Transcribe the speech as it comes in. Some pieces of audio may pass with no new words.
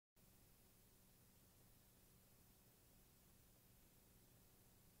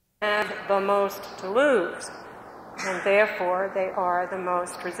have the most to lose, and therefore they are the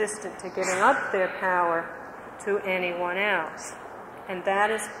most resistant to giving up their power to anyone else. And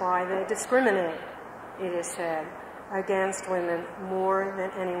that is why they discriminate, it is said, against women more than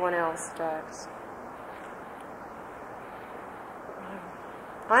anyone else does.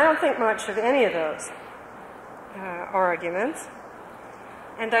 I don't think much of any of those arguments,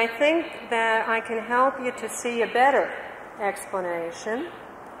 and I think that I can help you to see a better explanation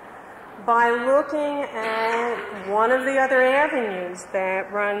by looking at one of the other avenues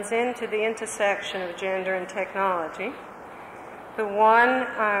that runs into the intersection of gender and technology, the one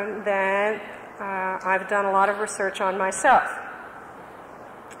that I've done a lot of research on myself.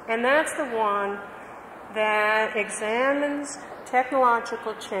 And that's the one that examines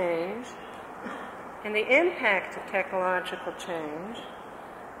technological change and the impact of technological change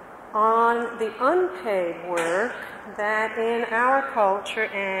on the unpaid work that in our culture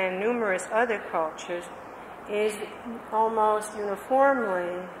and numerous other cultures is almost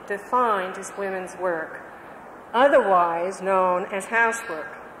uniformly defined as women's work, otherwise known as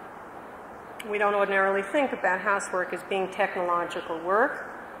housework. We don't ordinarily think about housework as being technological work,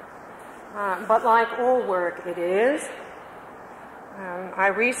 but like all work, it is. I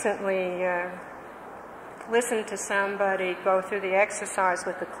recently listened to somebody go through the exercise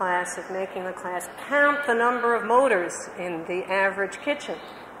with the class of making the class count the number of motors in the average kitchen.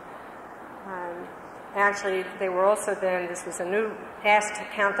 Actually, they were also then, this was a new, asked to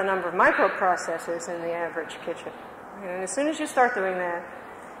count the number of microprocessors in the average kitchen. And as soon as you start doing that,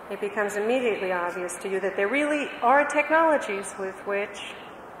 it becomes immediately obvious to you that there really are technologies with which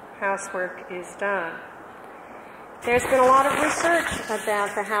housework is done. There's been a lot of research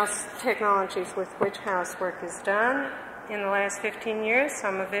about the house technologies with which housework is done in the last 15 years,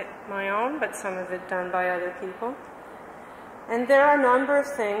 some of it my own, but some of it done by other people. And there are a number of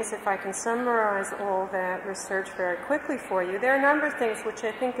things, if I can summarize all that research very quickly for you, there are a number of things which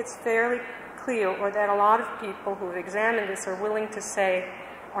I think it's fairly clear, or that a lot of people who have examined this are willing to say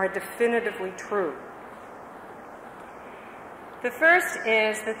are definitively true. The first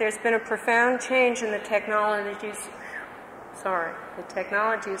is that there's been a profound change in the technologies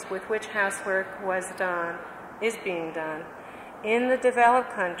with which housework is being done in the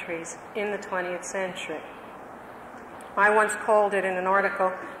developed countries in the 20th century. I once called it in an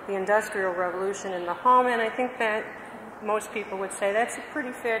article the Industrial Revolution in the home, and I think that most people would say that's a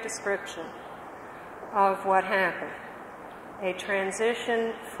pretty fair description of what happened. A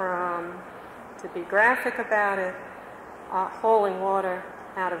transition from, to be graphic about it, hauling water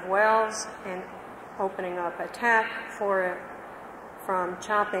out of wells and opening up a tap for it, from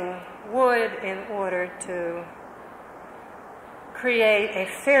chopping wood in order to create a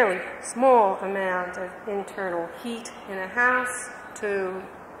fairly small amount of internal heat in a house, to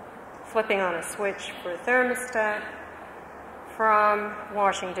flipping on a switch for a thermostat, from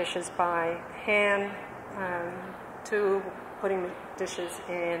washing dishes by hand to putting dishes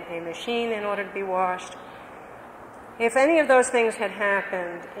in a machine in order to be washed. If any of those things had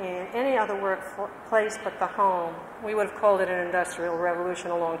happened in any other workplace but the home, we would have called it an industrial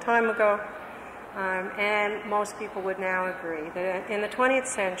revolution a long time ago, and most people would now agree that in the 20th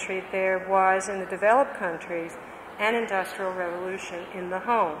century there was, in the developed countries, an industrial revolution in the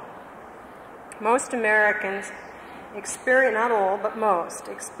home. Most Americans experience, not all, but most,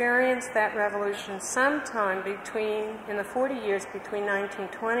 experienced that revolution sometime in the 40 years between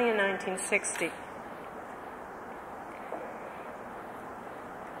 1920 and 1960.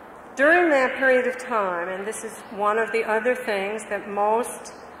 During that period of time, and this is one of the other things that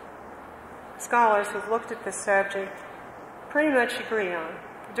most scholars who've looked at the subject pretty much agree on,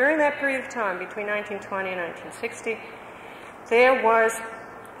 during that period of time between 1920 and 1960, there was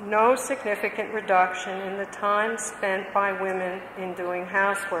no significant reduction in the time spent by women in doing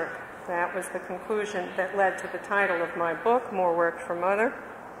housework. That was the conclusion that led to the title of my book, More Work for Mother.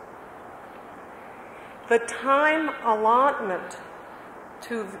 The time allotment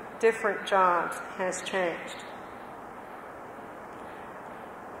to different jobs has changed.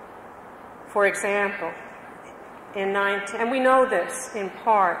 For example, and we know this in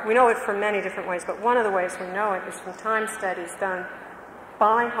part, we know it from many different ways, but one of the ways we know it is from time studies done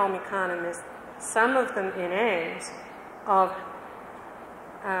by home economists, some of them in Ames, of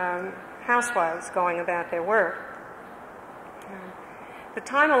housewives going about their work. The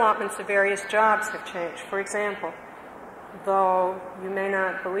time allotments of various jobs have changed. For example, though you may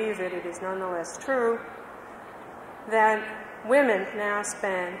not believe it, it is nonetheless true that women now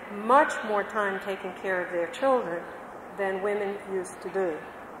spend much more time taking care of their children than women used to do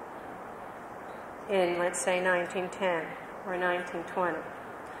in, let's say, 1910 or 1920.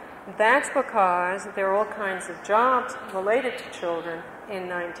 That's because there are all kinds of jobs related to children in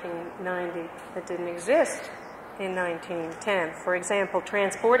 1990 that didn't exist in 1910. For example,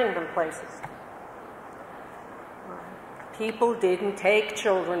 transporting them places. People didn't take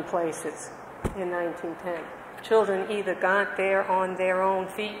children places in 1910. Children either got there on their own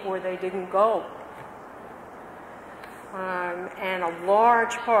feet or they didn't go. And a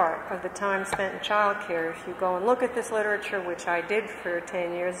large part of the time spent in childcare, if you go and look at this literature, which I did for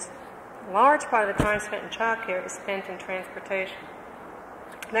 10 years, a large part of the time spent in childcare is spent in transportation.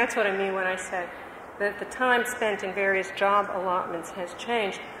 And that's what I mean when I say that the time spent in various job allotments has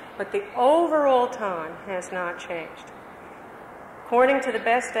changed, but the overall time has not changed. According to the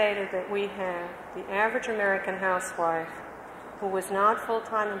best data that we have, the average American housewife who was not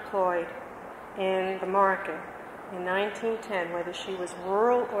full-time employed in the market in 1910, whether she was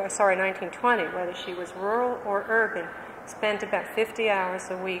rural or, 1920, whether she was rural or urban, spent about 50 hours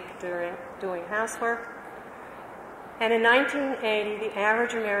a week doing housework. And in 1980, the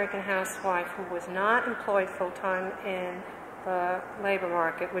average American housewife who was not employed full-time in the labor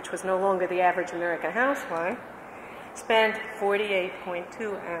market, which was no longer the average American housewife, spent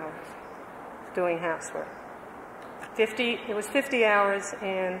 48.2 hours doing housework. It was 50 hours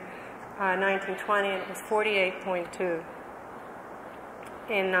in 1920, and it was 48.2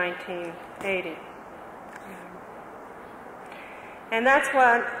 in 1980. And that's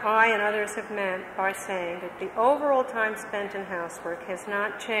what I and others have meant by saying that the overall time spent in housework has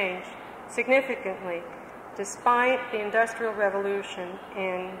not changed significantly despite the Industrial Revolution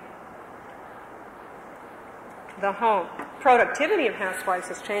in the home. Productivity of housewives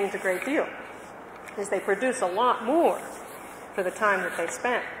has changed a great deal, as they produce a lot more for the time that they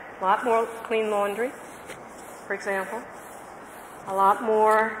spent. A lot more clean laundry, for example. A lot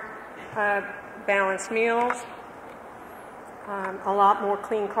more balanced meals. A lot more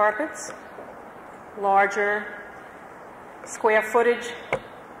clean carpets. Larger square footage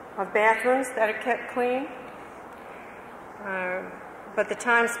of bathrooms that are kept clean. But the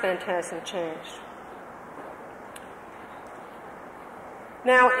time spent hasn't changed.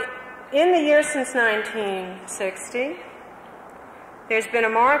 Now, in the years since 1960, there's been a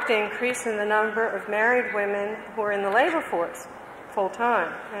marked increase in the number of married women who are in the labor force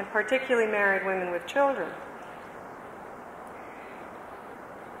full-time, and particularly married women with children.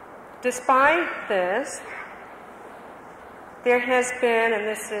 Despite this, there has been, and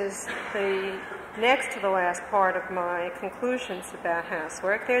this is the next to the last part of my conclusions about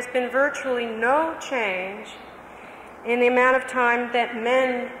housework, there's been virtually no change in the amount of time that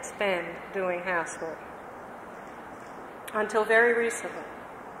men spend doing housework until very recently.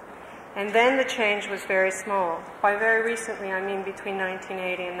 And then the change was very small. By very recently, I mean between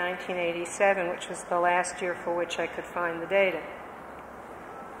 1980 and 1987, which was the last year for which I could find the data.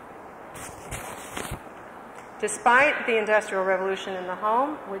 Despite the Industrial Revolution in the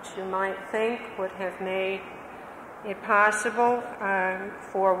home, which you might think would have made it possible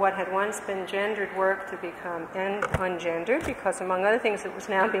for what had once been gendered work to become ungendered, because among other things it was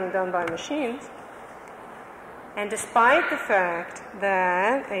now being done by machines, and despite the fact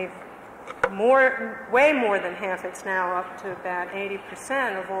that way more than half, it's now up to about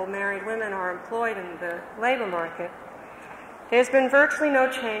 80% of all married women are employed in the labor market, there's been virtually no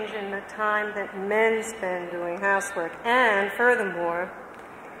change in the time that men spend doing housework. And furthermore,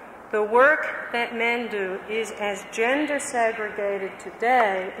 the work that men do is as gender segregated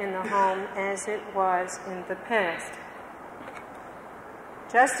today in the home as it was in the past.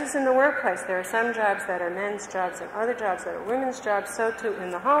 Just as in the workplace, there are some jobs that are men's jobs and other jobs that are women's jobs, so too in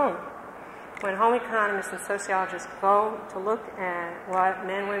the home. When home economists and sociologists go to look at what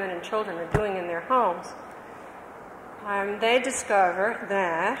men, women, and children are doing in their homes, they discover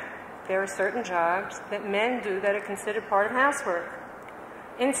that there are certain jobs that men do that are considered part of housework.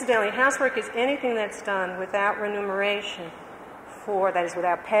 Incidentally, housework is anything that's done without remuneration that is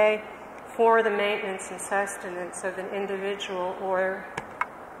without pay, for the maintenance and sustenance of an individual or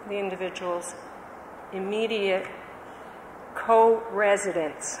the individual's immediate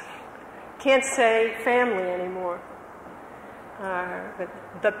co-residents. Can't say family anymore, but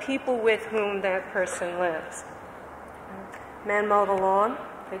the people with whom that person lives. Men mow the lawn,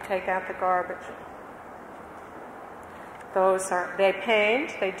 they take out the garbage. They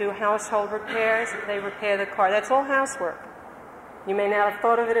paint, they do household repairs, they repair the car. That's all housework. You may not have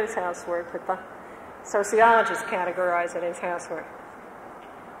thought of it as housework, but the sociologists categorize it as housework.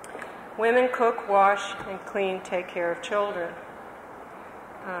 Women cook, wash, and clean, take care of children.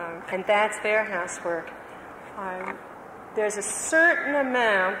 And that's their housework. There's a certain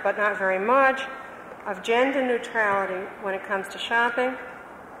amount, but not very much, of gender neutrality when it comes to shopping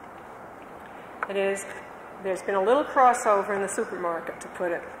It is, there's been a little crossover in the supermarket, to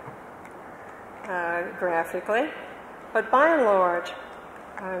put it graphically, but by and large,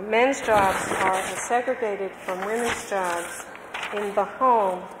 men's jobs are as segregated from women's jobs in the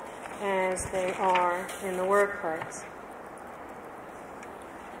home as they are in the workplace.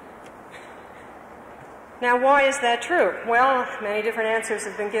 Now, why is that true? Well, many different answers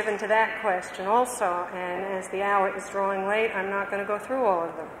have been given to that question also, and as the hour is drawing late, I'm not going to go through all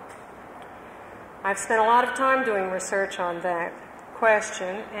of them. I've spent a lot of time doing research on that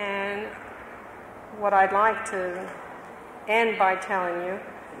question, and what I'd like to end by telling you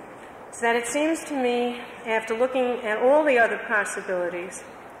is that it seems to me, after looking at all the other possibilities,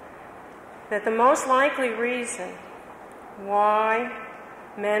 that the most likely reason why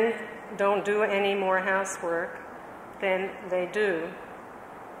men don't do any more housework than they do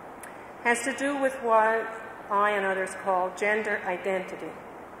has to do with what I and others call gender identity.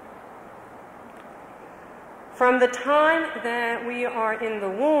 From the time that we are in the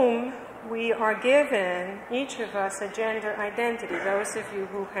womb, we are given, each of us, a gender identity. Those of you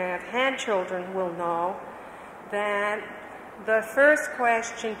who have had children will know that the first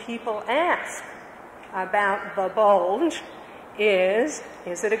question people ask about the bulge is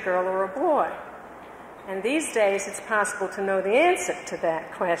it a girl or a boy? And these days it's possible to know the answer to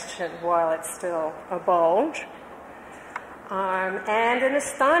that question while it's still a bulge. And an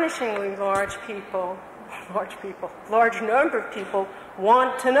astonishingly large number of people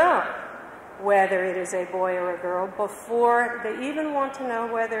want to know whether it is a boy or a girl before they even want to know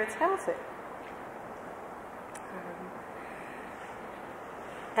whether it's healthy.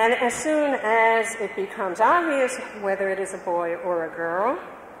 And as soon as it becomes obvious whether it is a boy or a girl,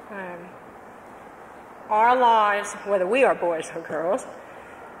 our lives, whether we are boys or girls,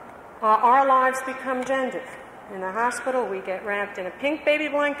 our lives become gendered. In the hospital, we get wrapped in a pink baby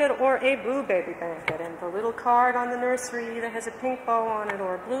blanket or a blue baby blanket, and the little card on the nursery either has a pink bow on it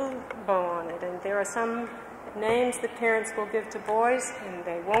or a blue bow on it, and there are some names that parents will give to boys and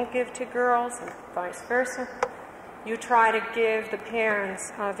they won't give to girls, and vice versa. You try to give the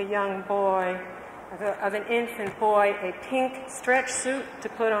parents of a young boy, of an infant boy, a pink stretch suit to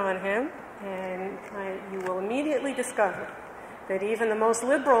put on him, and you will immediately discover that even the most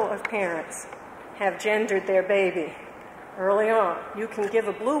liberal of parents have gendered their baby early on. You can give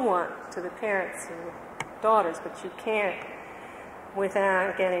a blue one to the parents of daughters, but you can't,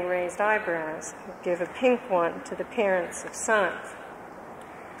 without getting raised eyebrows, give a pink one to the parents of sons.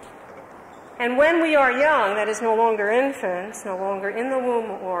 And when we are young, that is no longer infants, no longer in the womb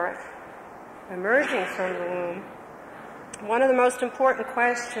or emerging from the womb, one of the most important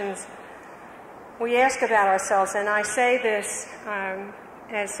questions we ask about ourselves, and I say this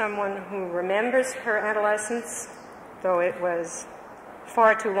as someone who remembers her adolescence, though it was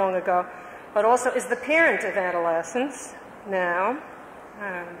far too long ago, but also is the parent of adolescents now.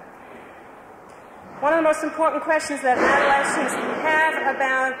 One of the most important questions that adolescents have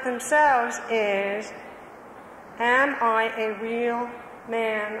about themselves is, am I a real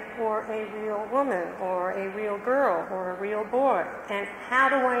man or a real woman or a real girl or a real boy? And how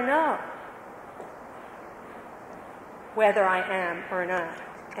do I know whether I am or not?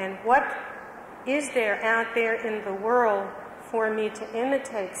 And what is there out there in the world for me to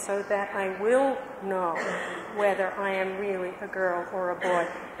imitate so that I will know whether I am really a girl or a boy?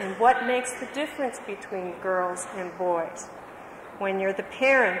 And what makes the difference between girls and boys? When you're the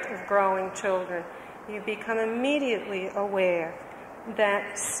parent of growing children, you become immediately aware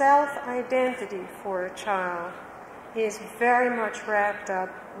that self-identity for a child is very much wrapped up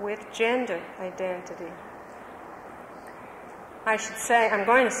with gender identity. I'm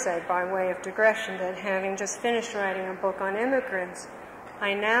going to say, by way of digression, that having just finished writing a book on immigrants,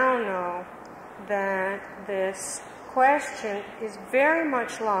 I now know that this question is very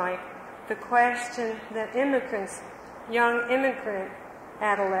much like the question that young immigrant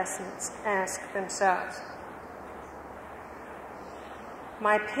adolescents ask themselves.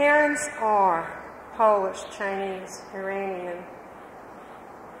 My parents are Polish, Chinese, Iranian,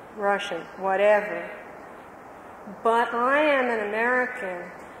 Russian, whatever. But I am an American.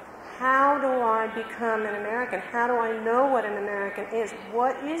 How do I become an American? How do I know what an American is?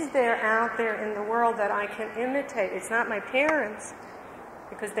 What is there out there in the world that I can imitate? It's not my parents,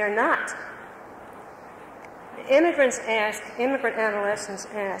 because they're not. Immigrant adolescents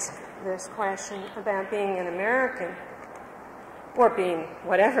ask this question about being an American, or being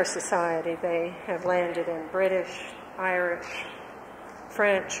whatever society they have landed in, British, Irish,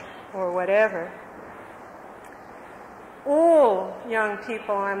 French, or whatever. all young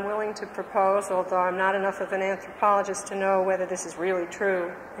people, I'm willing to propose, although I'm not enough of an anthropologist to know whether this is really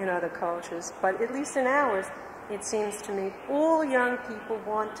true in other cultures, but at least in ours, it seems to me, all young people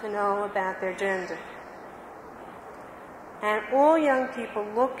want to know about their gender. And all young people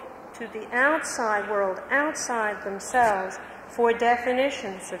look to the outside world, outside themselves, for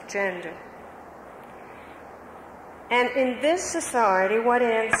definitions of gender. And in this society, what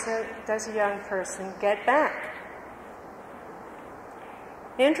answer does a young person get back?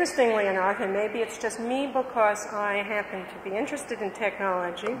 Interestingly enough, and maybe it's just me because I happen to be interested in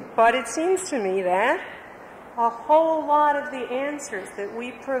technology, but it seems to me that a whole lot of the answers that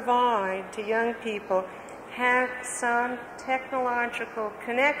we provide to young people have some technological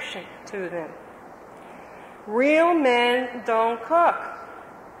connection to them. Real men don't cook.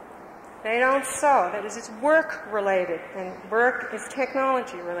 They don't sew. That is, it's work-related, and work is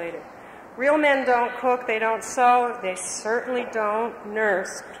technology-related. Real men don't cook, they don't sew, they certainly don't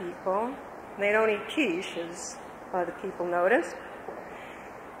nurse people. They don't eat quiche, as other people notice.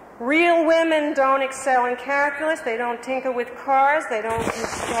 Real women don't excel in calculus, they don't tinker with cars, they don't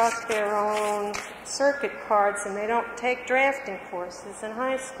construct their own circuit cards, and they don't take drafting courses in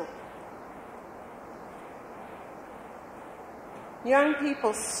high school. Young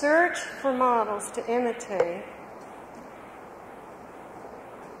people search for models to imitate,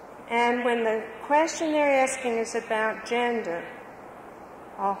 and when the question they're asking is about gender,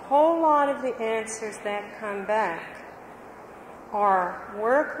 a whole lot of the answers that come back are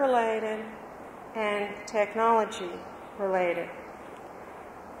work-related and technology-related.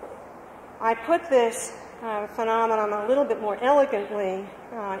 I put this phenomenon a little bit more elegantly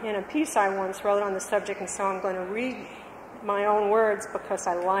in a piece I once wrote on the subject, and so I'm going to read my own words because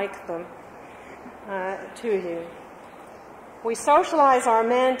I like them to you. We socialize our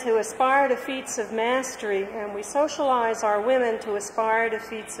men to aspire to feats of mastery, and we socialize our women to aspire to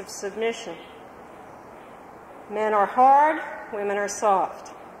feats of submission. Men are hard, women are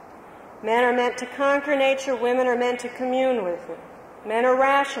soft. Men are meant to conquer nature, women are meant to commune with it. Men are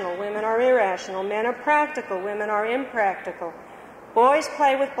rational, women are irrational. Men are practical, women are impractical. Boys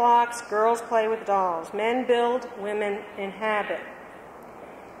play with blocks, girls play with dolls. Men build, women inhabit.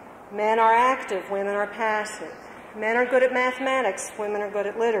 Men are active, women are passive. Men are good at mathematics, women are good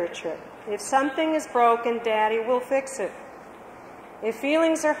at literature. If something is broken, Daddy will fix it. If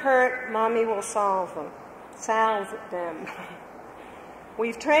feelings are hurt, Mommy will salve them.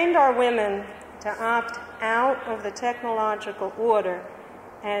 We've trained our women to opt out of the technological order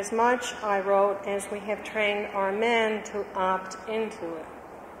as much, I wrote, as we have trained our men to opt into it.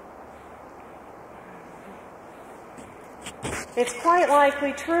 It's quite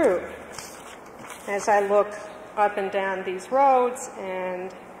likely true, as I look up and down these roads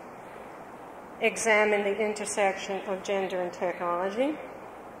and examine the intersection of gender and technology,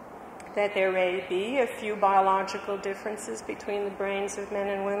 that there may be a few biological differences between the brains of men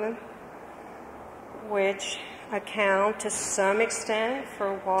and women, which account to some extent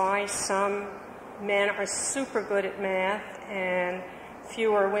for why some men are super good at math and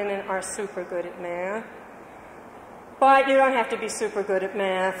fewer women are super good at math. But you don't have to be super good at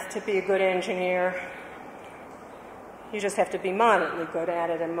math to be a good engineer. You just have to be moderately good at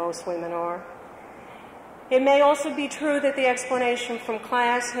it, and most women are. It may also be true that the explanation from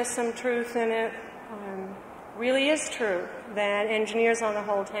class has some truth in it. Really is true that engineers on the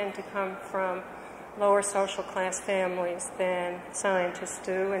whole tend to come from lower social class families than scientists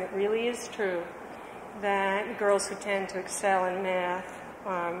do, and it really is true that girls who tend to excel in math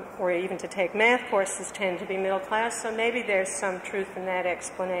or even to take math courses tend to be middle class, so maybe there's some truth in that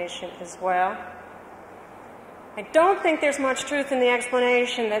explanation as well. I don't think there's much truth in the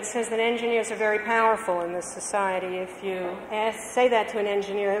explanation that says that engineers are very powerful in this society. If you say that to an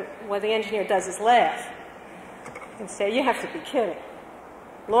engineer, what the engineer does is laugh and say, you have to be kidding.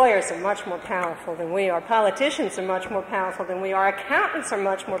 Lawyers are much more powerful than we are. Politicians are much more powerful than we are. Accountants are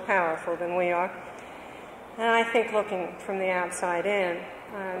much more powerful than we are. And I think looking from the outside in,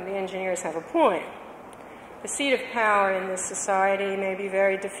 the engineers have a point. The seat of power in this society may be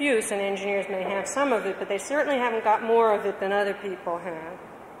very diffuse, and engineers may have some of it, but they certainly haven't got more of it than other people have.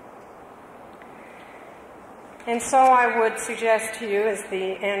 And so I would suggest to you, as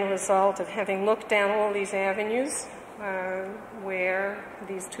the end result of having looked down all these avenues where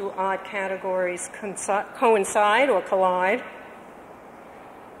these two odd categories coincide or collide,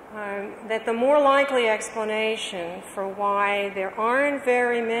 that the more likely explanation for why there aren't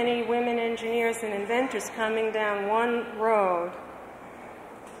very many women engineers and inventors coming down one road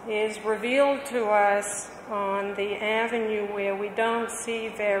is revealed to us on the avenue where we don't see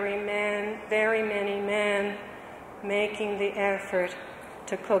very many men making the effort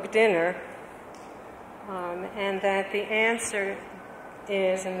to cook dinner, and that the answer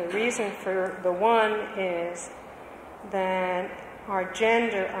is, and the reason for the one is that our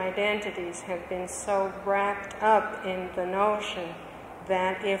gender identities have been so wrapped up in the notion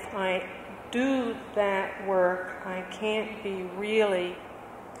that if I do that work, I can't be really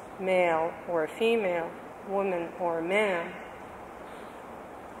male or female, woman or man.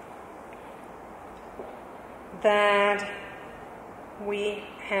 That we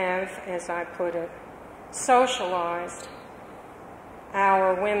have, as I put it, socialized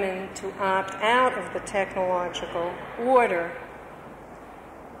our women to opt out of the technological order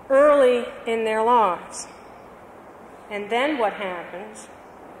early in their lives. And then what happens,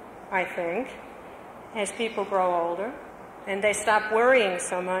 I think, as people grow older, and they stop worrying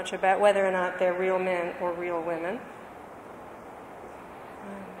so much about whether or not they're real men or real women,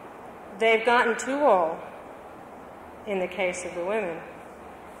 they've gotten too old, in the case of the women,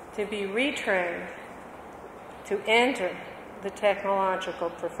 to be retrained to enter the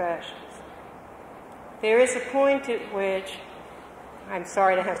technological professions. There is a point at which, I'm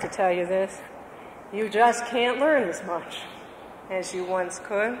sorry to have to tell you this, you just can't learn as much as you once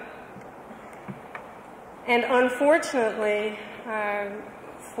could. And unfortunately,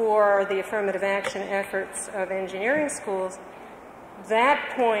 for the affirmative action efforts of engineering schools,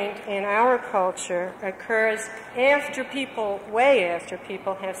 that point in our culture occurs after people, way after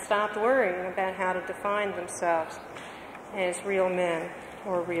people have stopped worrying about how to define themselves as real men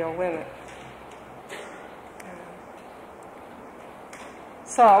or real women.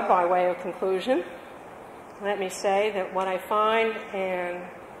 So, by way of conclusion, let me say that what I find in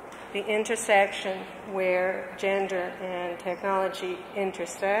the intersection where gender and technology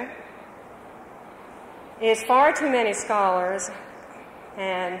intersect is far too many scholars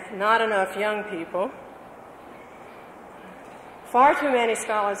and not enough young people, far too many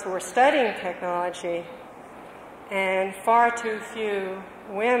scholars who are studying technology, and far too few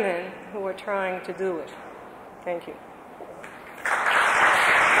women who are trying to do it. Thank you.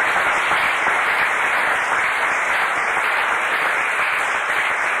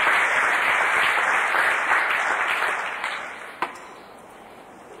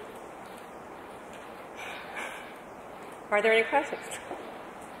 Are there any questions?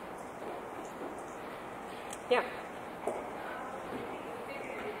 Yeah.